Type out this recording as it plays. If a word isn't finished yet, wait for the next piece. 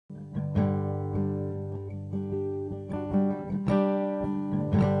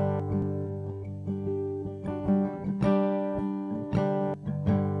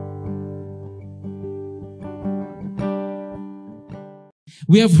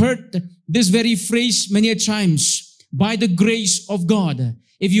We have heard this very phrase many a times, by the grace of God.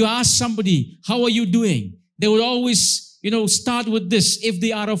 If you ask somebody, how are you doing? They will always, start with this. If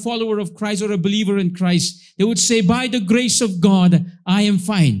they are a follower of Christ or a believer in Christ, they would say, by the grace of God, I am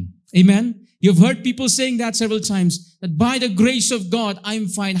fine. Amen? You've heard people saying that several times, that by the grace of God, I am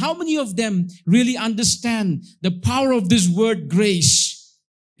fine. How many of them really understand the power of this word grace?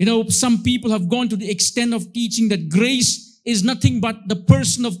 Some people have gone to the extent of teaching that grace is nothing but the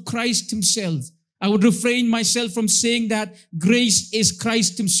person of Christ himself. I would refrain myself from saying that grace is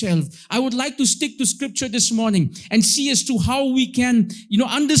Christ himself. I would like to stick to scripture this morning and see as to how we can,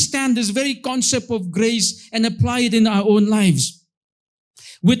 understand this very concept of grace and apply it in our own lives.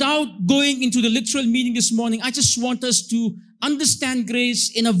 Without going into the literal meaning this morning, I just want us to understand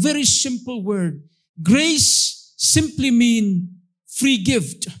grace in a very simple word. Grace simply means free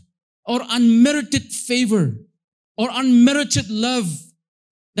gift or unmerited favor or unmerited love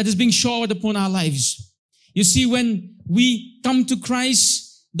that is being showered upon our lives. You see, when we come to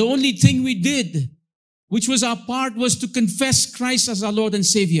Christ, the only thing we did, which was our part, was to confess Christ as our Lord and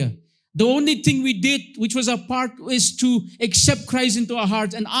Savior. The only thing we did, which was our part, is to accept Christ into our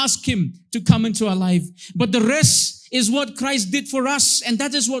hearts and ask Him to come into our life. But the rest is what Christ did for us, and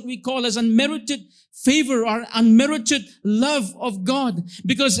that is what we call as unmerited favor or unmerited love of God.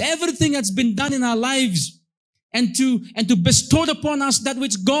 Because everything that's been done in our lives and to bestow upon us that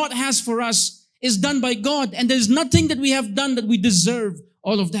which God has for us is done by God. And there's nothing that we have done that we deserve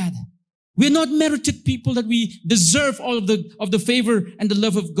all of that. We're not merited people that we deserve all of the favor and the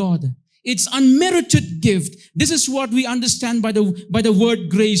love of God. It's unmerited gift. This is what we understand by the word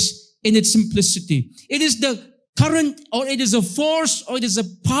grace in its simplicity. It is the current, or it is a force, or it is a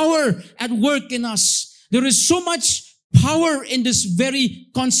power at work in us. There is so much power in this very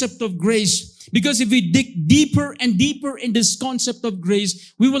concept of grace. Because if we dig deeper and deeper in this concept of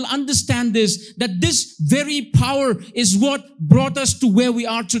grace, we will understand that this very power is what brought us to where we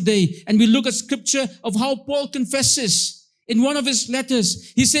are today. And we look at scripture of how Paul confesses in one of his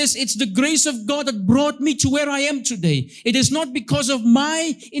letters. He says, it's the grace of God that brought me to where I am today. It is not because of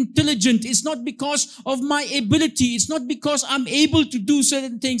my intelligence. It's not because of my ability. It's not because I'm able to do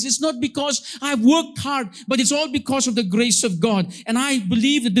certain things. It's not because I've worked hard, but it's all because of the grace of God. And I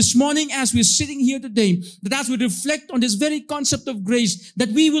believe that this morning, as we're sitting here today, that as we reflect on this very concept of grace, that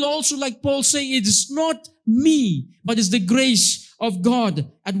we will also, like Paul say, it is not me, but it's the grace of God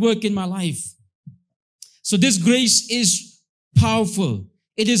at work in my life. So this grace is powerful.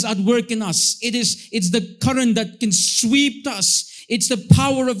 It is at work in us. It's the current that can sweep us. It's the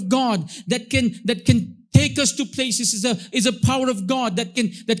power of God that can take us to places. It's a power of God that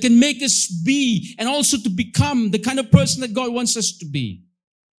can make us be and also to become the kind of person that God wants us to be.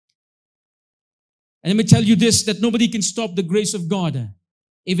 And let me tell you this, that nobody can stop the grace of God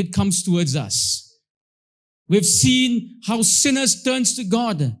if it comes towards us. We've seen how sinners turn to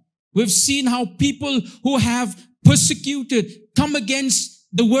God. We've seen how people who have persecuted, come against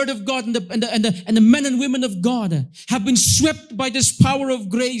the word of God and the men and women of God have been swept by this power of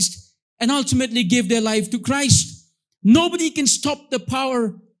grace and ultimately gave their life to Christ. Nobody can stop the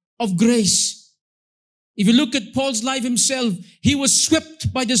power of grace. If you look at Paul's life himself, he was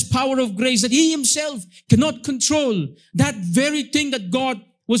swept by this power of grace that he himself cannot control, that very thing that God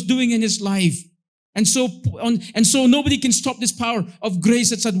was doing in his life. And so nobody can stop this power of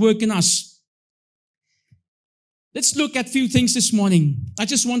grace that's at work in us. Let's look at a few things this morning. I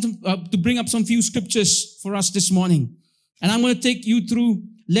just want to bring up some few scriptures for us this morning. And I'm going to take you through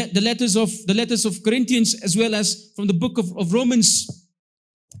the letters of Corinthians as well as from the book of Romans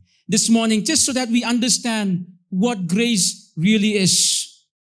this morning, just so that we understand what grace really is.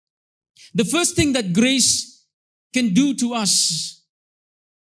 The first thing that grace can do to us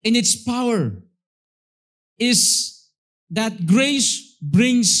in its power is that grace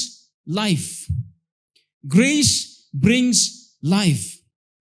brings life. Grace brings life.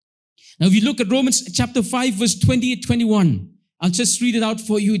 Now, if you look at Romans chapter 5, verse 20-21, I'll just read it out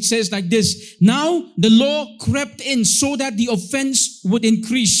for you. It says like this: now the law crept in so that the offense would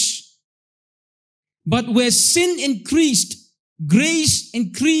increase. But where sin increased, grace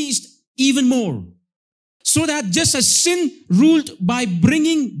increased even more. So that just as sin ruled by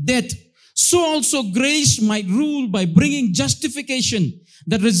bringing death, so also grace might rule by bringing justification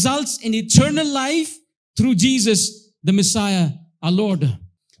that results in eternal life through Jesus, the Messiah, our Lord.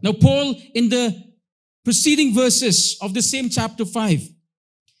 Now, Paul, in the preceding verses of the same chapter 5,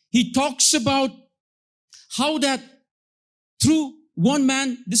 he talks about how that through one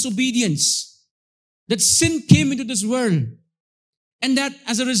man disobedience, that sin came into this world, and that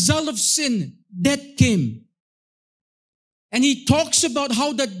as a result of sin, death came. And he talks about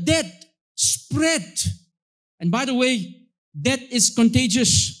how the death spread. And by the way, death is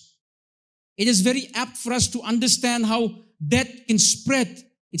contagious. It is very apt for us to understand how death can spread.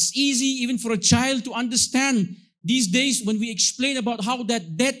 It's easy even for a child to understand these days when we explain about how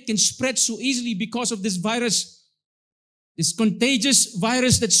that death can spread so easily because of this virus. This contagious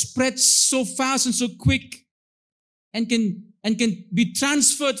virus that spreads so fast and so quick and can be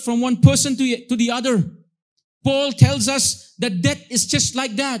transferred from one person to the other. Paul tells us that death is just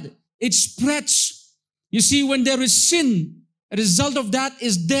like that. It spreads. You see, when there is sin, a result of that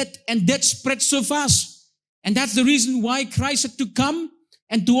is death, and death spreads so fast. And that's the reason why Christ had to come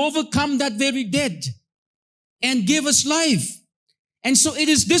and to overcome that very death and give us life. And so it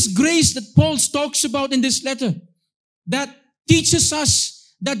is this grace that Paul talks about in this letter that teaches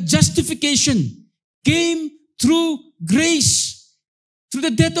us that justification came through grace, through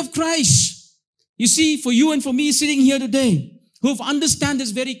the death of Christ. You see, for you and for me sitting here today, who have understand this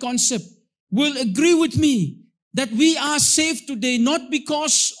very concept, will agree with me that we are saved today not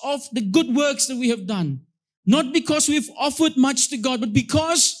because of the good works that we have done, not because we've offered much to God, but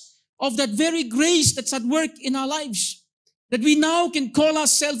because of that very grace that's at work in our lives, that we now can call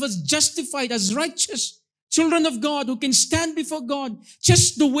ourselves as justified, as righteous children of God who can stand before God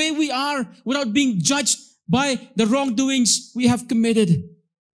just the way we are without being judged by the wrongdoings we have committed.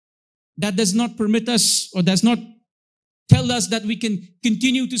 That does not permit us or does not tell us that we can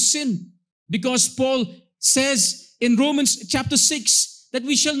continue to sin, because Paul says in Romans chapter 6 that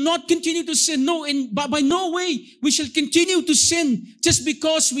we shall not continue to sin. No, by no way we shall continue to sin just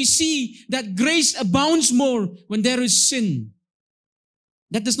because we see that grace abounds more when there is sin.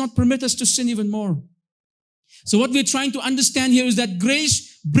 That does not permit us to sin even more. So what we're trying to understand here is that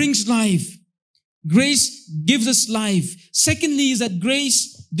grace brings life. Grace gives us life. Secondly is that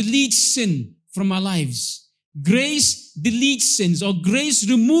grace deletes sin from our lives. Grace deletes sins, or grace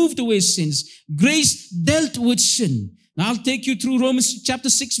removed away sins. Grace dealt with sin. Now I'll take you through Romans chapter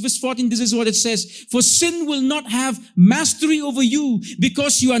 6 verse 14. This is what it says. For sin will not have mastery over you,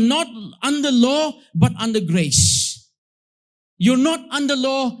 because you are not under law but under grace. You're not under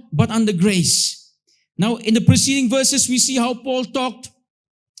law but under grace. Now in the preceding verses we see how Paul talked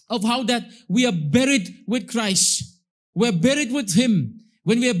of how that we are buried with Christ. We're buried with Him.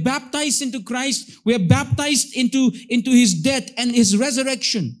 When we are baptized into Christ, we are baptized into His death and His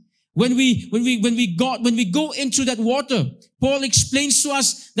resurrection. When we go into that water, Paul explains to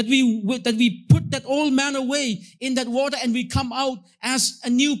us that we put that old man away in that water and we come out as a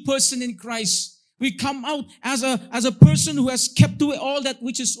new person in Christ. We come out as a person who has kept away all that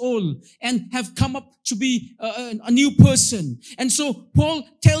which is old and have come up to be a new person. And so Paul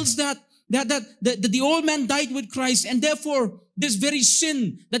tells that the old man died with Christ, and therefore this very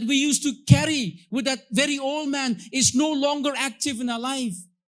sin that we used to carry with that very old man is no longer active in our life,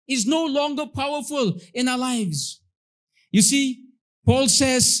 is no longer powerful in our lives. You see, Paul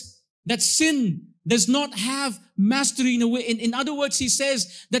says that sin does not have mastery in a way. In other words, he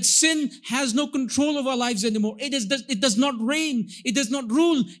says that sin has no control of our lives anymore. It does not reign. It does not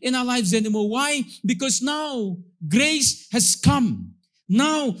rule in our lives anymore. Why? Because now grace has come.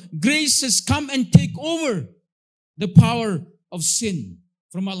 Now grace has come and take over the power of sin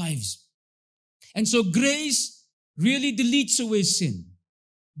from our lives. And so grace really deletes away sin.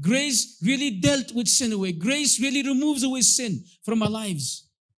 Grace really dealt with sin away. Grace really removes away sin from our lives.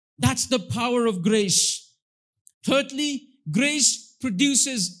 That's the power of grace. Thirdly, grace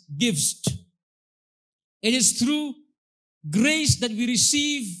produces gifts. It is through grace that we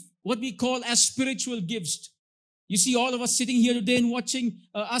receive what we call as spiritual gifts. You see, all of us sitting here today and watching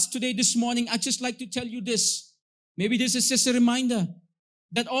us today this morning, I'd just like to tell you this. Maybe this is just a reminder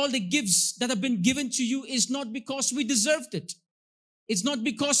that all the gifts that have been given to you is not because we deserved it. It's not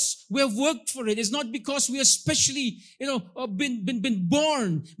because we have worked for it. It's not because we are specially, been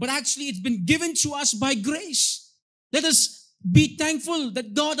born, but actually it's been given to us by grace. Let us be thankful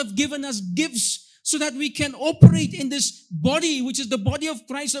that God have given us gifts so that we can operate in this body, which is the body of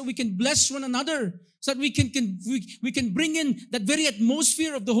Christ, so that we can bless one another, so that we can bring in that very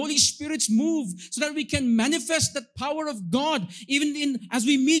atmosphere of the Holy Spirit's move, so that we can manifest that power of God even as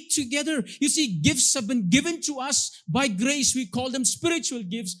we meet together. You see, gifts have been given to us by grace. We call them spiritual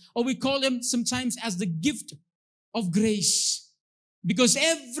gifts, or we call them sometimes as the gift of grace, because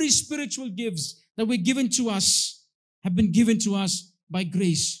every spiritual gifts that were given to us have been given to us by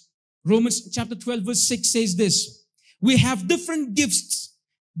grace. Romans chapter 12 verse 6 says this: we have different gifts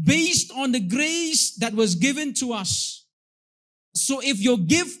based on the grace that was given to us. So if your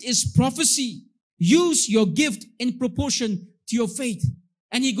gift is prophecy, use your gift in proportion to your faith.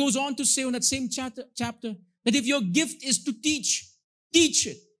 And he goes on to say on that same chapter That if your gift is to teach, teach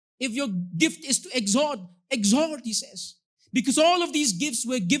it. If your gift is to exhort, exhort, he says. Because all of these gifts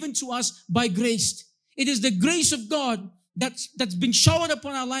were given to us by grace. It is the grace of God that's been showered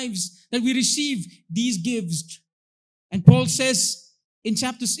upon our lives that we receive these gifts. And Paul says in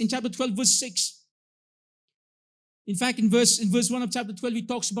chapter 12, verse 6, in fact, in verse 1 of chapter 12, he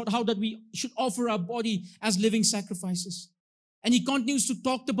talks about how that we should offer our body as living sacrifices. And he continues to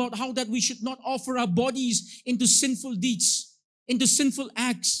talk about how that we should not offer our bodies into sinful deeds, into sinful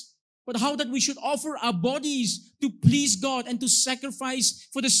acts, but how that we should offer our bodies to please God and to sacrifice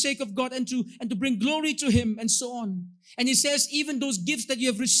for the sake of God and to bring glory to Him and so on. And he says, even those gifts that you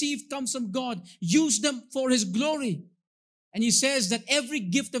have received comes from God. Use them for His glory. And he says that every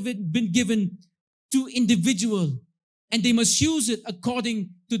gift of it been given to individual, and they must use it according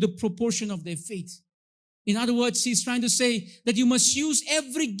to the proportion of their faith. In other words, he's trying to say that you must use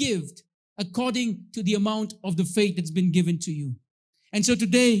every gift according to the amount of the faith that's been given to you. And so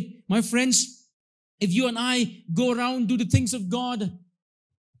today, my friends, if you and I go around, do the things of God,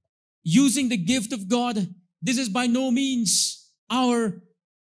 using the gift of God, this is by no means our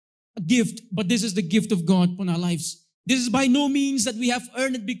gift, but this is the gift of God upon our lives. This is by no means that we have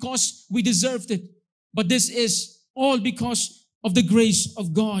earned it because we deserved it, but this is all because of the grace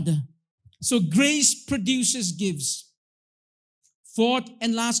of God. So grace produces gifts. Fourth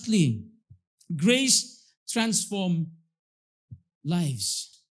and lastly, grace transforms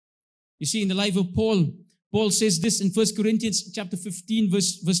lives. You see, in the life of Paul says this in 1 Corinthians chapter 15,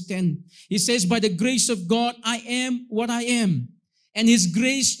 verse 10. He says, by the grace of God, I am what I am. And His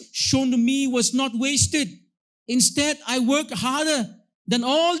grace shown to me was not wasted. Instead, I worked harder than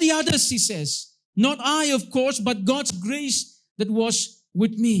all the others, he says. Not I, of course, but God's grace that was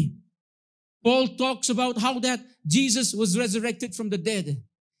with me. Paul talks about how that Jesus was resurrected from the dead.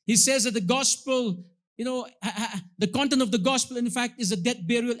 He says that the gospel, the content of the gospel, in fact, is the death,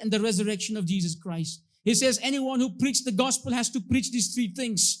 burial, and the resurrection of Jesus Christ. He says anyone who preaches the gospel has to preach these three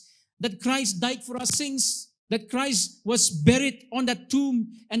things. That Christ died for our sins, that Christ was buried on that tomb,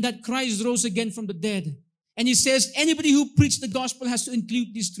 and that Christ rose again from the dead. And he says anybody who preached the gospel has to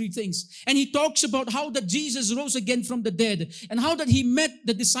include these three things. And he talks about how that Jesus rose again from the dead and how that He met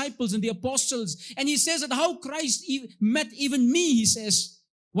the disciples and the apostles. And he says that how Christ met even me, he says,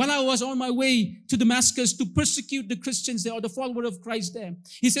 while I was on my way to Damascus to persecute the Christians there or the follower of Christ there.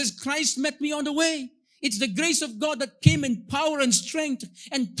 He says, Christ met me on the way. It's the grace of God that came in power and strength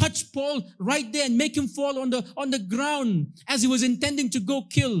and touched Paul right there and make him fall on the ground as he was intending to go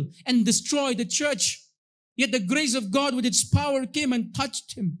kill and destroy the church. Yet the grace of God with its power came and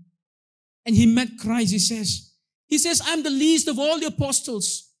touched him. And he met Christ, he says, I'm the least of all the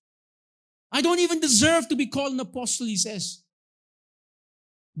apostles. I don't even deserve to be called an apostle, he says.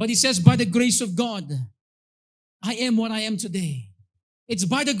 But he says, by the grace of God, I am what I am today. It's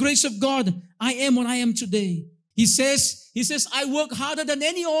by the grace of God, I am what I am today. He says, I work harder than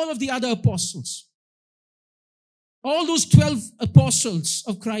all of the other apostles. All those 12 apostles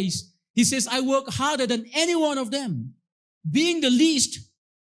of Christ, he says, I work harder than any one of them. Being the least,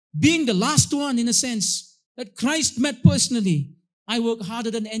 being the last one in a sense, that Christ met personally, I work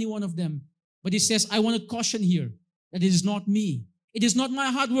harder than any one of them. But he says, I want to caution here that it is not me. It is not my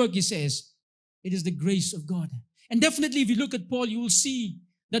hard work, he says. It is the grace of God. And definitely if you look at Paul, you will see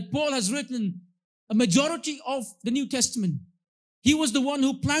that Paul has written a majority of the New Testament. He was the one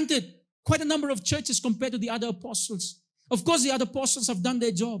who planted quite a number of churches compared to the other apostles. Of course, the other apostles have done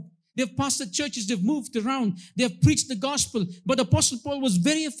their job. They've pastored churches, they've moved around, they've preached the gospel. But Apostle Paul was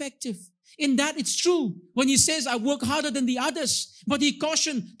very effective. In that it's true when he says, I work harder than the others. But he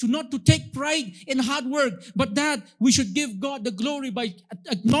cautioned not to take pride in hard work, but that we should give God the glory by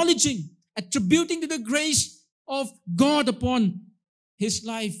acknowledging, attributing to the grace of God upon his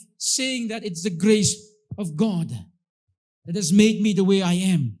life, saying that it's the grace of God that has made me the way I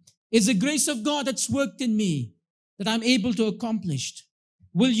am. It's the grace of God that's worked in me that I'm able to accomplish.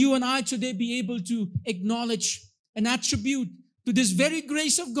 Will you and I today be able to acknowledge and attribute to this very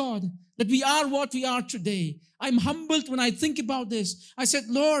grace of God that we are what we are today? I'm humbled when I think about this. I said,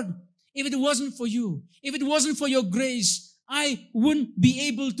 Lord, if it wasn't for you, if it wasn't for your grace, I wouldn't be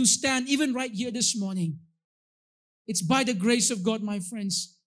able to stand even right here this morning. It's by the grace of God, my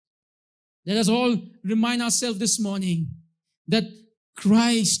friends. Let us all remind ourselves this morning that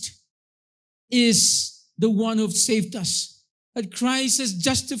Christ is the one who saved us. That Christ has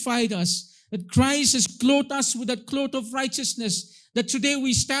justified us, that Christ has clothed us with that cloth of righteousness, that today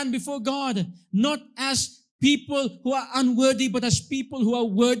we stand before God, not as people who are unworthy, but as people who are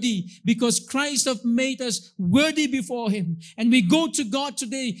worthy, because Christ has made us worthy before Him. And we go to God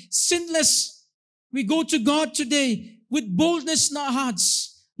today sinless, We go to God today with boldness in our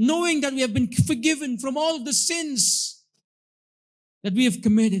hearts, knowing that we have been forgiven from all of the sins that we have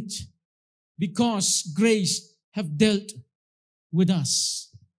committed because grace have dealt with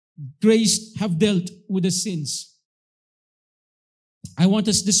us. Grace have dealt with the sins. I want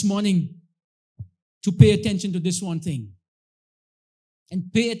us this morning to pay attention to this one thing.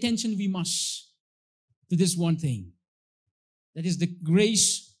 And pay attention we must to this one thing. That is the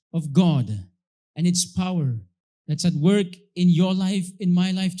grace of God and its power that's at work in your life, in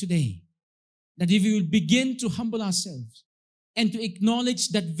my life today. That if we will begin to humble ourselves and to acknowledge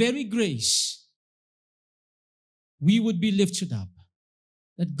that very grace, we would be lifted up.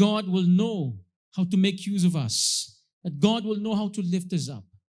 That God will know how to make use of us. That God will know how to lift us up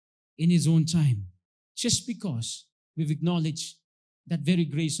in His own time. Just because we've acknowledged that very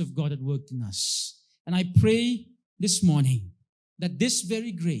grace of God at work in us. And I pray this morning that this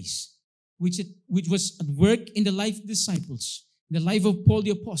very grace, which was at work in the life of the disciples, in the life of Paul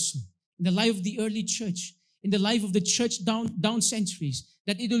the Apostle, in the life of the early church, in the life of the church down centuries,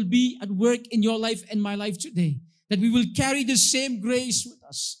 that it will be at work in your life and my life today. That we will carry the same grace with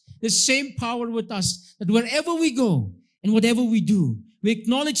us, the same power with us, that wherever we go and whatever we do, we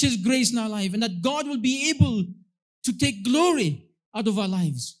acknowledge His grace in our life, and that God will be able to take glory out of our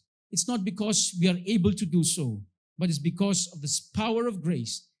lives. It's not because we are able to do so, but it's because of this power of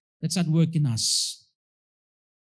grace that's at work in us.